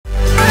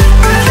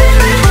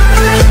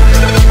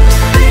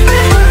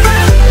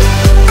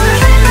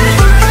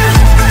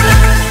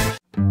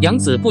杨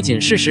紫不仅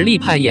是实力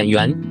派演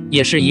员，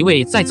也是一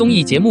位在综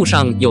艺节目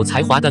上有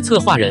才华的策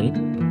划人。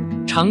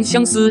《长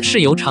相思》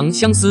是由长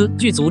相思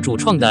剧组主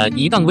创的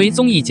一档微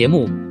综艺节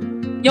目，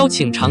邀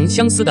请长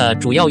相思的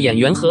主要演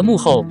员和幕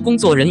后工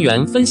作人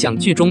员分享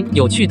剧中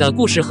有趣的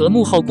故事和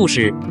幕后故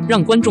事，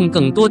让观众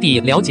更多地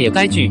了解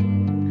该剧。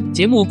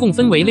节目共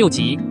分为6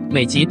集，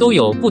每集都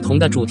有不同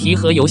的主题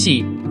和游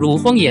戏，如《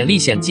荒野历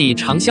险记》《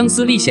长相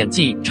思历险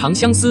记》《长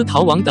相思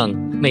逃亡》等，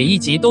每一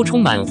集都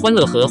充满欢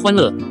乐和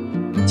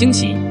惊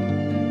喜。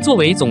作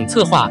为总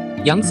策划，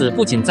杨紫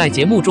不仅在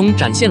节目中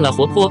展现了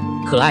活泼、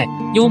可爱、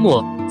幽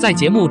默，在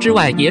节目之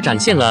外也展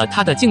现了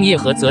她的敬业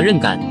和责任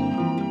感。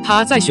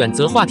她在选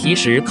择话题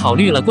时考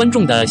虑了观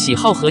众的喜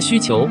好和需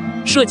求，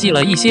设计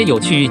了一些有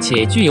趣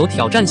且具有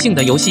挑战性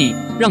的游戏，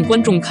让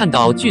观众看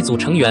到剧组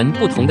成员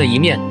不同的一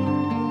面。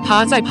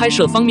她在拍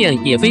摄方面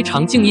也非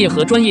常敬业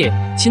和专业，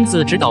亲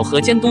自指导和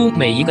监督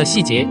每一个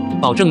细节，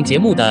保证节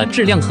目的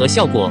质量和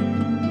效果。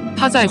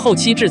她在后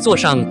期制作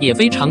上也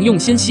非常用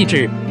心细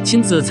致，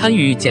亲自参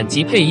与剪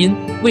辑配音，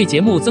为节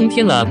目增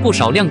添了不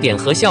少亮点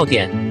和笑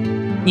点。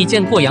你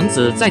见过杨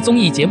紫在综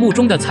艺节目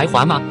中的才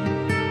华吗？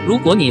如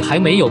果你还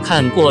没有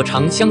看过《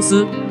长相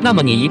思》，那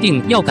么你一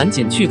定要赶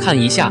紧去看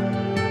一下。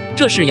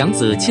这是杨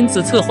紫亲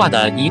自策划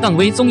的一档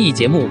微综艺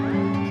节目，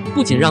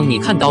不仅让你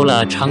看到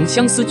了《长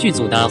相思》剧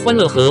组的欢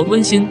乐和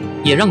温馨，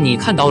也让你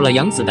看到了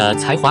杨紫的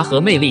才华和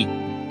魅力。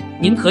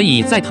您可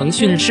以在腾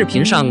讯视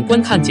频上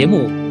观看节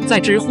目，在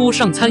知乎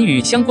上参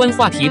与相关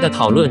话题的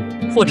讨论，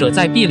或者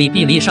在哔哩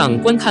哔哩上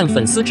观看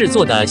粉丝制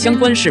作的相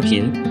关视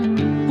频。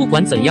不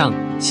管怎样，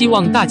希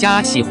望大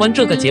家喜欢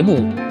这个节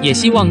目，也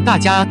希望大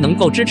家能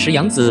够支持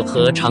杨紫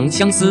和长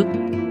相思。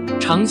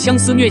长相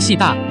思虐戏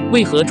大，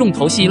为何重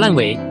头戏烂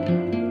尾？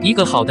一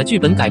个好的剧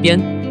本改编，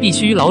必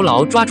须牢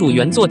牢抓住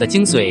原作的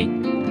精髓。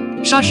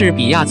莎士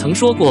比亚曾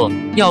说过，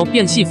要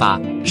变戏法，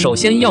首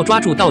先要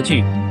抓住道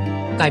具。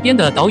改编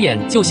的导演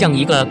就像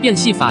一个变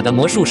戏法的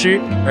魔术师，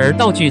而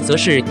道具则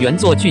是原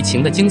作剧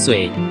情的精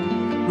髓。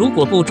如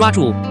果不抓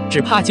住，只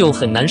怕就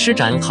很难施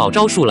展好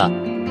招数了。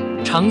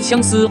长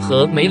相思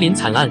和梅林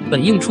惨案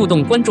本应触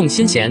动观众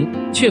心弦，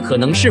却可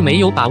能是没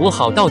有把握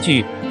好道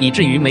具，以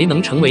至于没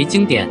能成为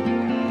经典。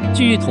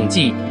据统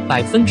计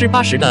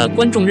，80%的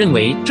观众认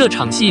为这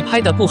场戏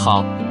拍得不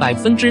好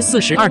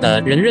，42%的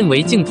人认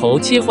为镜头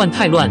切换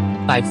太乱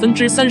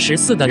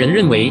，34%的人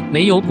认为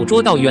没有捕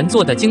捉到原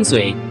作的精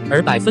髓，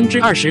而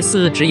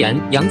24%直言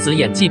杨紫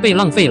演技被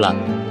浪费了。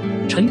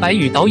陈白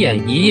宇导演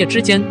一夜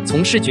之间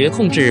从视觉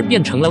控制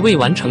变成了未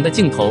完成的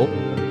镜头。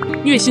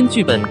虐心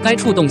剧本该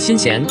触动心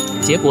弦，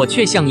结果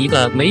却像一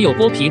个没有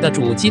剥皮的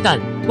煮鸡蛋，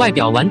外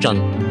表完整，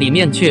里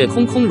面却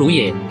空空如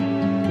也。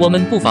我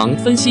们不妨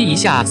分析一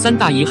下3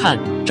大遗憾，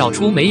找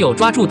出没有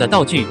抓住的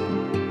道具。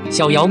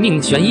小姚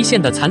命悬一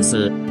线的惨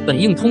死，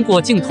本应通过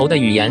镜头的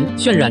语言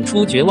渲染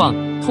出绝望、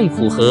痛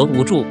苦和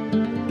无助。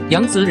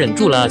杨紫忍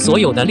住了所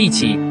有的力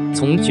气，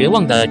从绝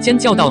望的尖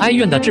叫到哀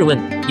怨的质问，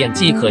演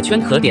技可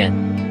圈可点。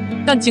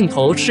但镜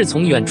头是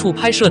从远处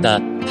拍摄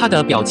的，她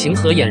的表情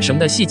和眼神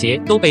的细节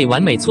都被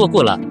完美错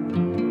过了，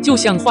就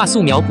像画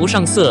素描不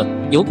上色，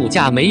有骨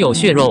架没有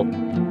血肉。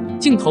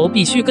镜头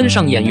必须跟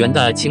上演员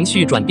的情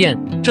绪转变，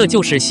这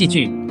就是戏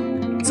剧。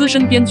资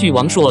深编剧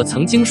王朔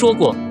曾经说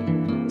过，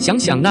想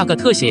想那个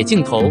特写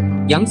镜头，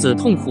杨紫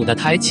痛苦地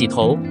抬起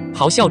头，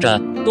咆哮着，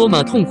多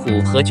么痛苦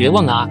和绝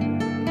望啊！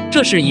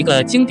这是一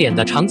个经典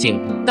的场景，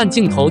但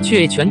镜头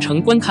却全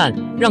程观看，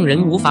让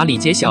人无法理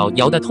解小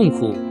姚的痛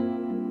苦。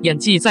演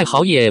技再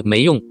好也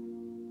没用，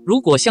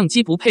如果相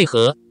机不配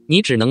合，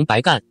你只能白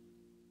干。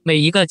每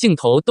一个镜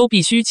头都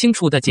必须清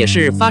楚地解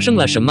释发生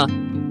了什么。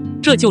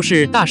这就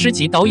是大师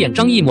级导演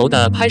张艺谋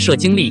的拍摄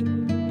经历。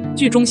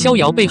剧中逍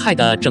遥被害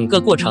的整个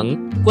过程，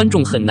观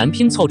众很难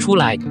拼凑出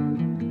来。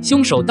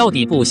凶手到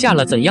底布下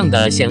了怎样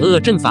的险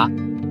恶阵法？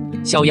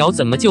小瑶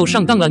怎么就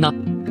上当了呢？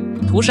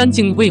涂山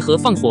璟为何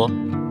放火？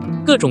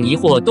各种疑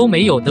惑都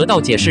没有得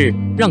到解释，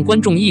让观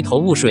众一头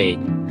雾水。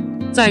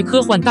在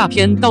科幻大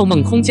片《盗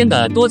梦空间》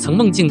的多层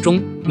梦境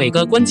中，每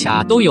个关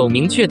卡都有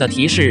明确的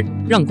提示，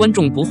让观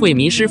众不会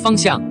迷失方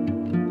向。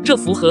这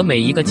符合每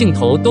一个镜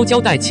头都交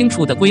代清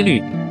楚的规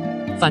律。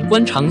反观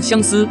《长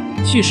相思》，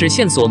叙事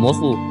线索模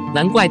糊，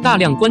难怪大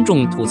量观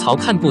众吐槽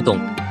看不懂。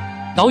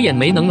导演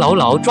没能牢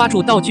牢抓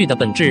住道具的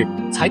本质，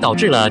才导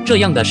致了这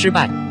样的失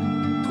败。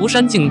涂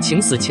山璟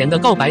情死前的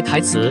告白台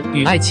词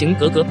与爱情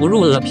格格不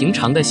入了平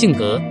常的性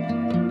格。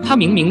他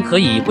明明可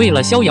以为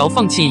了逍遥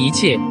放弃一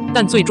切，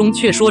但最终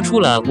却说出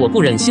了我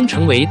不忍心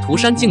成为涂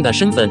山璟的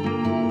身份，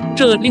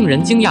这令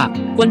人惊讶。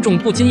观众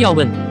不禁要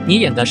问，你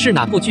演的是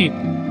哪部剧？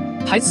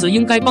台词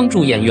应该帮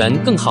助演员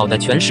更好地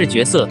诠释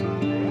角色。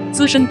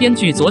资深编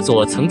剧左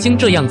左曾经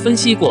这样分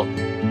析过，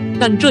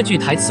但这句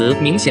台词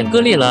明显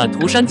割裂了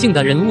涂山璟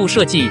的人物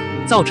设计，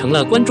造成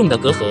了观众的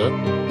隔阂。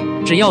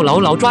只要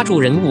牢牢抓住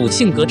人物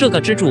性格这个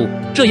支柱，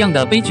这样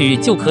的悲剧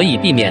就可以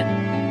避免。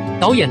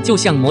导演就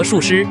像魔术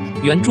师，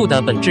原著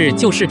的本质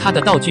就是他的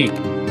道具。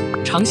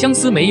长相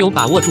思没有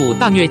把握住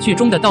大虐剧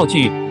中的道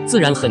具，自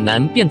然很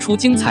难变出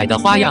精彩的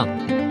花样。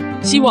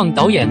希望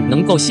导演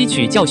能够吸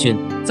取教训，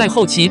在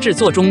后期制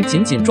作中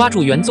紧紧抓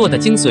住原作的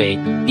精髓，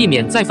避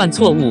免再犯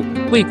错误，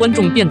为观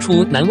众变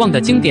出难忘的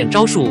经典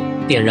招数，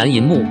点燃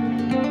银幕。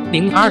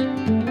02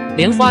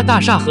莲花大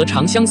厦和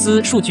长相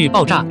思数据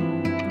爆炸，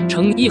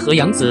成毅和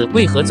杨紫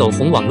为何走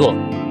红网络？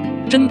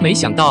真没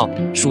想到，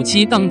暑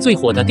期档最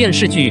火的电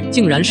视剧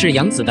竟然是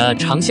杨紫的《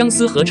长相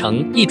思》和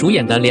成毅主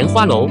演的《莲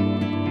花楼》，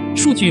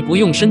数据不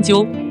用深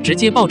究，直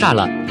接爆炸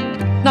了。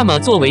那么，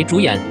作为主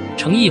演，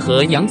成毅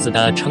和杨紫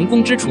的成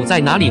功之处在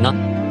哪里呢？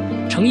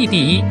成毅第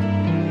一，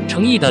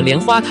成毅的莲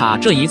花塔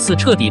这一次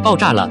彻底爆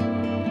炸了。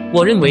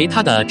我认为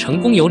他的成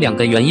功有2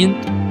个原因。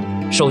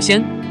首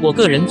先，我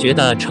个人觉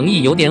得成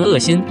毅有点恶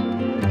心，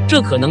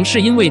这可能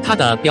是因为他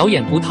的表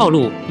演不套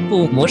路、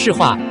不模式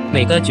化，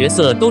每个角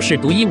色都是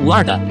独一无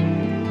二的。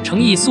成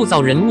毅塑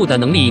造人物的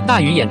能力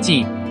大于演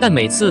技，但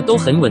每次都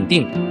很稳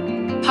定，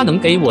他能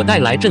给我带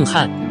来震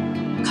撼。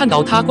看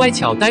到他乖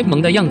巧呆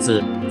萌的样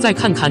子，再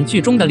看看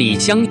剧中的李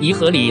香怡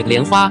和李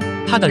莲花，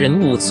他的人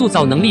物塑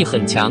造能力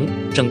很强，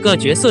整个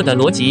角色的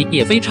逻辑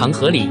也非常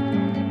合理。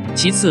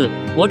其次，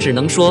我只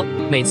能说，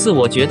每次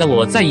我觉得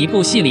我在一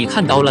部戏里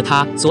看到了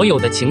他所有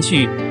的情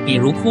绪，比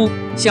如哭、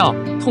笑、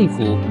痛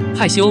苦、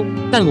害羞，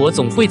但我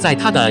总会在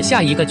他的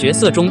下一个角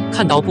色中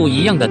看到不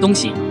一样的东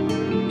西。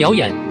表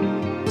演，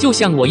就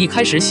像我一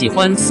开始喜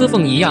欢司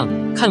凤一样，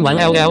看完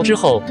LL 之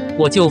后，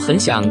我就很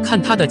想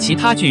看他的其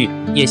他剧，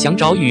也想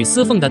找与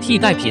司凤的替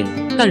代品，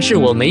但是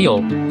我没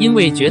有，因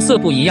为角色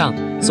不一样，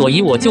所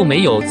以我就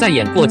没有再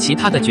演过其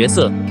他的角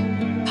色。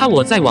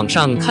我在网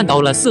上看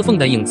到了司凤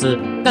的影子，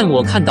但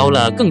我看到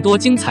了更多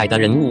精彩的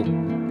人物。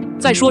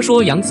再说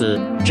说杨紫，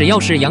只要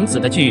是杨紫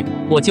的剧，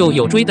我就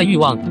有追的欲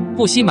望，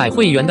不惜买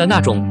会员的那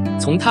种。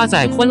从她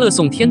在《欢乐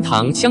颂天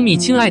堂香蜜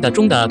亲爱的》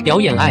中的表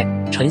演爱、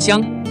沉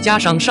香，加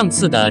上上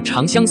次的《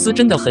长相思》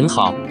真的很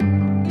好。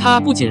她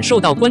不仅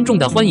受到观众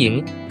的欢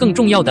迎，更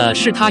重要的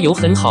是她有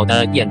很好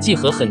的演技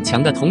和很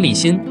强的同理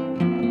心。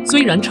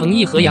虽然成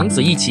毅和杨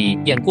紫一起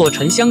演过《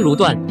沉香如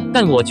缎》，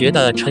但我觉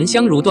得《沉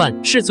香如缎》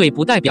是最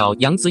不代表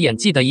杨紫演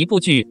技的一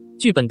部剧，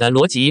剧本的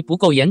逻辑不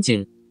够严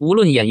谨，无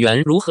论演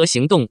员如何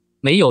行动，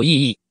没有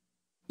意义。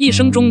一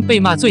生中被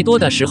骂最多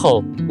的时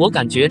候，我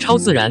感觉超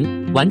自然，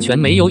完全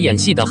没有演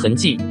戏的痕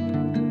迹。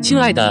亲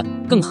爱的，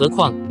更何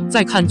况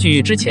在看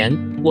剧之前，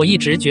我一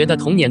直觉得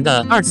童年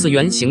的2次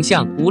元形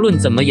象无论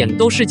怎么演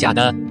都是假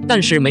的，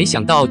但是没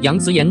想到杨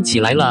紫演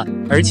起来了，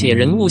而且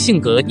人物性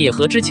格也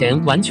和之前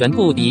完全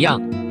不一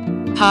样。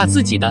她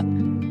自己的，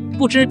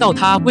不知道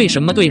她为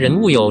什么对人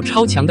物有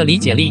超强的理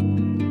解力。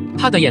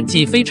她的演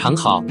技非常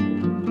好，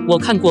我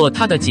看过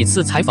她的几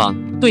次采访，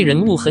对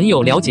人物很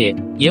有了解，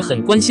也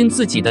很关心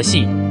自己的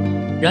戏。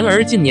然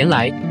而近年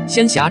来，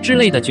仙侠之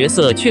类的角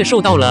色却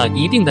受到了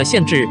一定的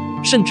限制，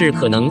甚至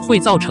可能会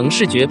造成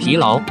视觉疲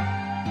劳。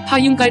她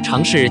应该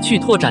尝试去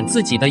拓展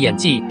自己的演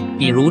技，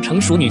比如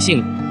成熟女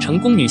性、成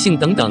功女性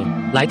等等，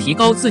来提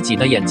高自己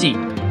的演技。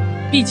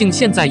毕竟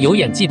现在有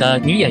演技的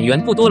女演员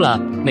不多了，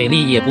美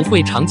丽也不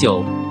会长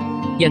久，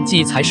演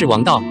技才是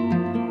王道。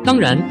当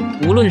然，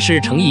无论是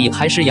成毅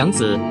还是杨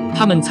紫，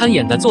他们参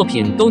演的作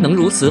品都能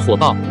如此火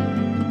爆，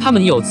他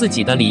们有自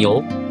己的理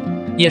由，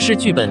也是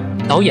剧本、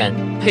导演、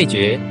配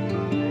角，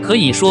可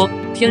以说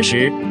天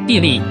时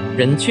地利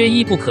人缺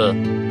一不可。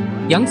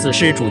杨紫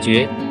是主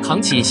角，扛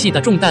起戏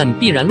的重担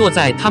必然落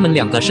在他们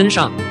2个身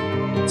上。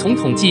从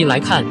统计来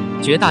看，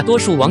绝大多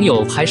数网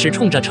友还是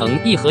冲着成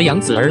毅和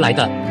杨紫而来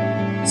的，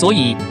所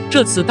以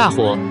这次大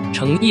火，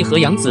成毅和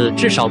杨紫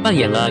至少扮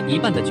演了一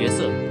半的角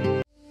色。